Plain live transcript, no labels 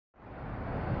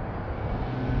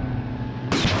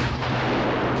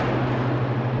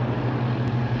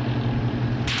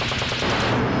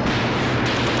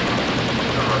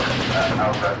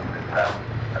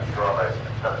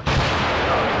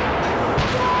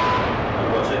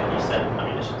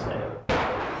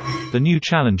The new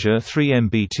Challenger 3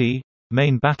 MBT,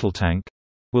 main battle tank,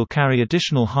 will carry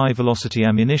additional high-velocity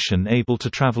ammunition able to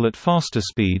travel at faster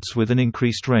speeds with an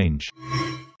increased range.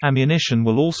 Ammunition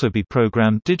will also be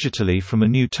programmed digitally from a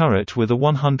new turret with a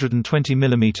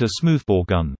 120mm smoothbore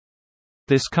gun.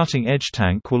 This cutting-edge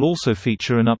tank will also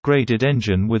feature an upgraded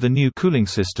engine with a new cooling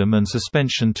system and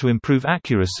suspension to improve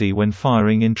accuracy when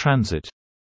firing in transit.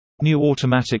 New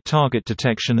automatic target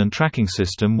detection and tracking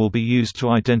system will be used to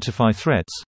identify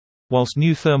threats, whilst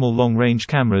new thermal long-range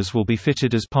cameras will be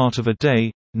fitted as part of a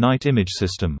day-night image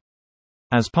system.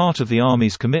 As part of the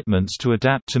Army's commitments to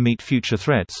adapt to meet future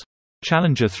threats,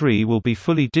 Challenger 3 will be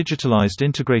fully digitalized,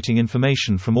 integrating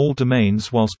information from all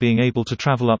domains whilst being able to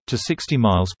travel up to 60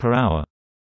 miles per hour.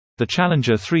 The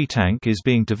Challenger 3 tank is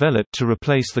being developed to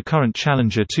replace the current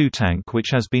Challenger 2 tank,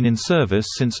 which has been in service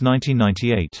since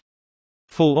 1998.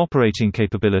 Full operating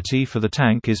capability for the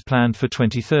tank is planned for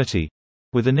 2030,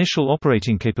 with initial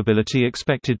operating capability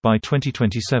expected by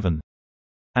 2027.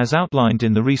 As outlined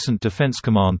in the recent Defence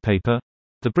Command paper,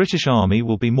 the British Army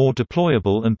will be more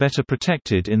deployable and better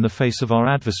protected in the face of our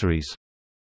adversaries.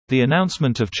 The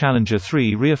announcement of Challenger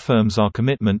 3 reaffirms our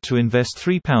commitment to invest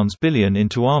 £3 billion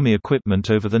into Army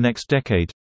equipment over the next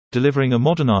decade, delivering a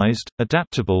modernised,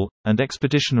 adaptable, and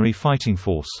expeditionary fighting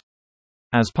force.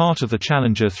 As part of the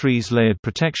Challenger 3's layered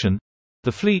protection,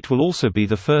 the fleet will also be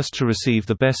the first to receive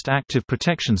the Best Active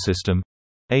Protection System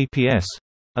 (APS),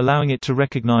 allowing it to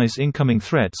recognise incoming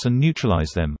threats and neutralise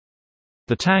them.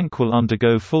 The tank will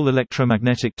undergo full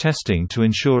electromagnetic testing to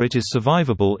ensure it is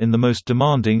survivable in the most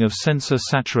demanding of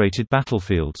sensor-saturated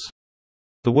battlefields.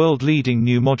 The world-leading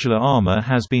new modular armor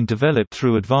has been developed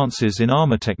through advances in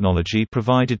armor technology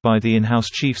provided by the in-house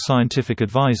Chief Scientific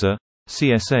Advisor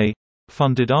 (CSA)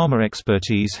 funded armor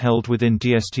expertise held within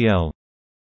DSTL.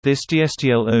 This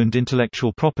DSTL-owned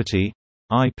intellectual property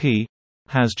 (IP)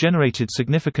 has generated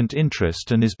significant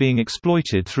interest and is being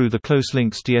exploited through the close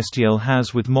links DSTL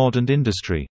has with mod and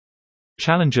industry.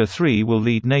 Challenger 3 will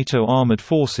lead NATO armored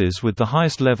forces with the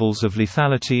highest levels of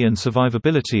lethality and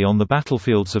survivability on the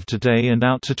battlefields of today and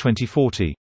out to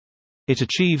 2040. It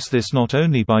achieves this not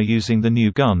only by using the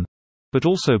new gun, but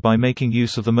also by making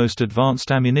use of the most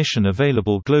advanced ammunition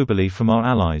available globally from our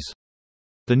allies.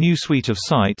 The new suite of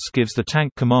sights gives the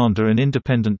tank commander an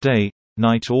independent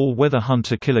day-night all-weather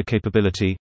hunter-killer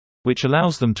capability, which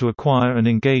allows them to acquire and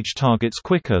engage targets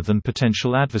quicker than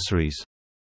potential adversaries.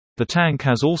 The tank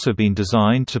has also been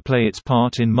designed to play its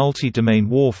part in multi-domain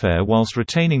warfare whilst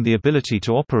retaining the ability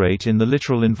to operate in the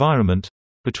littoral environment,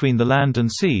 between the land and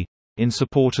sea, in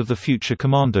support of the future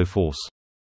commando force.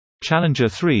 Challenger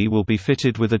 3 will be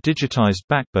fitted with a digitized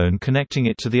backbone connecting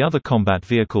it to the other combat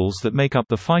vehicles that make up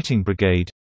the fighting brigade,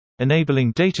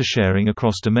 enabling data sharing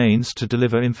across domains to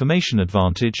deliver information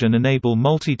advantage and enable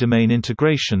multi-domain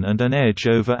integration and an edge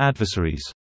over adversaries.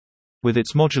 With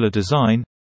its modular design,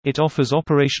 it offers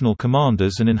operational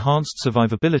commanders an enhanced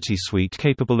survivability suite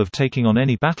capable of taking on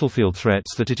any battlefield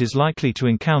threats that it is likely to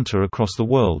encounter across the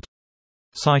world.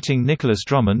 Citing Nicholas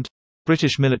Drummond,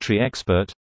 British military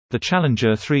expert, the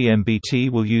Challenger 3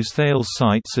 MBT will use Thales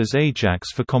sights as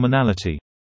Ajax for commonality.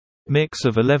 Mix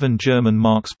of 11 German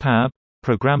Marks PAB,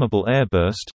 programmable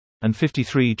airburst, and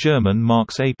 53 German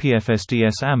Marks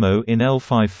APFSDS ammo in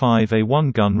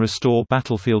L55A1 gun restore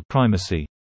battlefield primacy.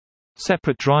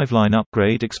 Separate driveline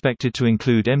upgrade expected to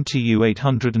include MTU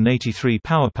 883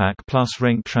 powerpack plus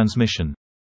Renk transmission.